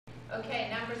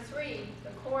Okay, number 3,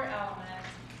 the core element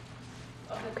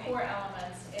of the core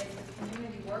elements is the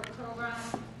community work program,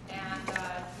 and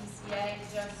DCA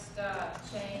just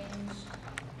changed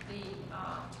the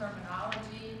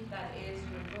terminology. That is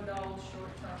your good old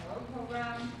short-term work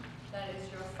program. That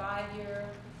is your 5-year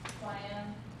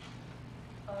plan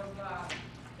of,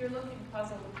 you're looking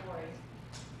puzzled, Corey.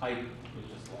 I was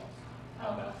just lost.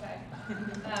 Oh, okay.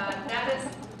 That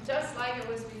is just like it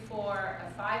was before,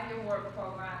 a 5-year work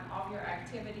program of your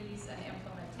activities and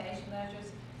implementation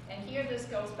measures. And here this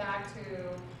goes back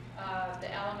to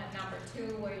the element number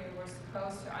 2, where you were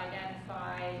supposed to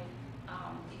identify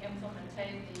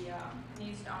the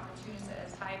needs and opportunities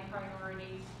as high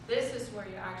priority. This is where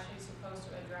you're actually supposed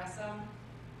to address them.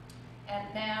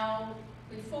 And now,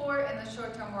 before in the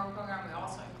short-term work program, we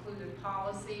also included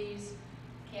policies.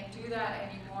 Can't do that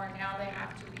anymore. Now they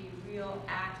have to be real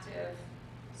active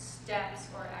steps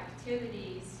or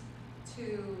activities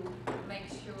to make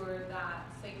sure that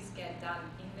things get done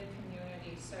in the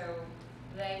community. So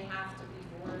they have to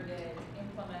be worded,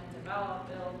 implement, develop,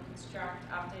 build, construct,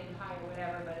 update, hire,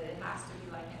 whatever, but it has to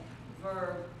be like a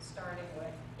verb starting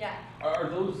with. Yeah? Are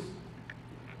those,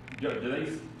 do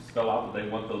they spell out that they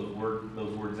want those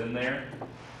words in there?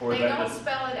 Or They is that don't just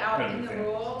spell it out kind of in the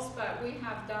examples? rules, but we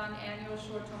have done annual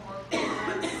short-term work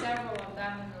programs, several of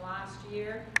them in the last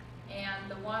year. And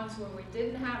the ones where we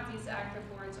didn't have these active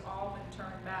words all been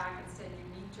turned back and said you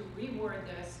need to reword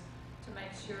this to make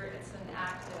sure it's an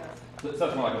active. So it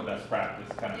sounds more like a best practice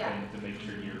kind of Yeah. thing to make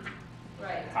sure you're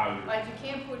Right. how you're. Like you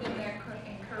can't put in there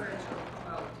encourage or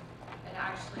promote. It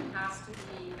actually has to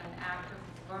be an active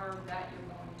verb that you're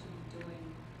going to be doing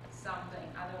something.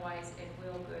 Otherwise, it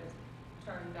will get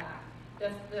turned back.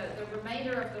 The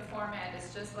remainder of the format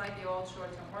is just like the old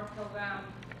short-term work program.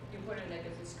 You put in like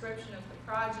a description of the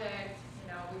project.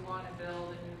 You know, we want to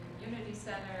build a new community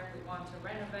center. We want to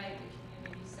renovate the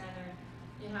community center.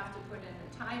 You have to put in the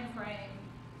time frame,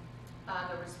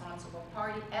 the responsible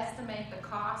party, estimate the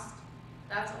cost.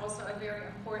 That's also a very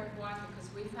important one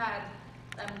because we've had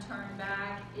them turn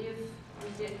back if we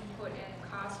didn't put in a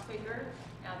cost figure.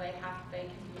 Now they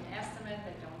can be an estimate.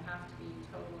 They don't have to be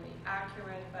totally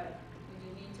accurate, but we do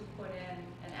need to put in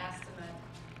an estimate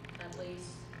at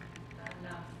least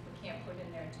enough. We can't put in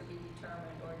there to be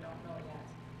determined or don't know yet.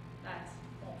 That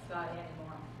won't fly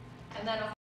anymore. And then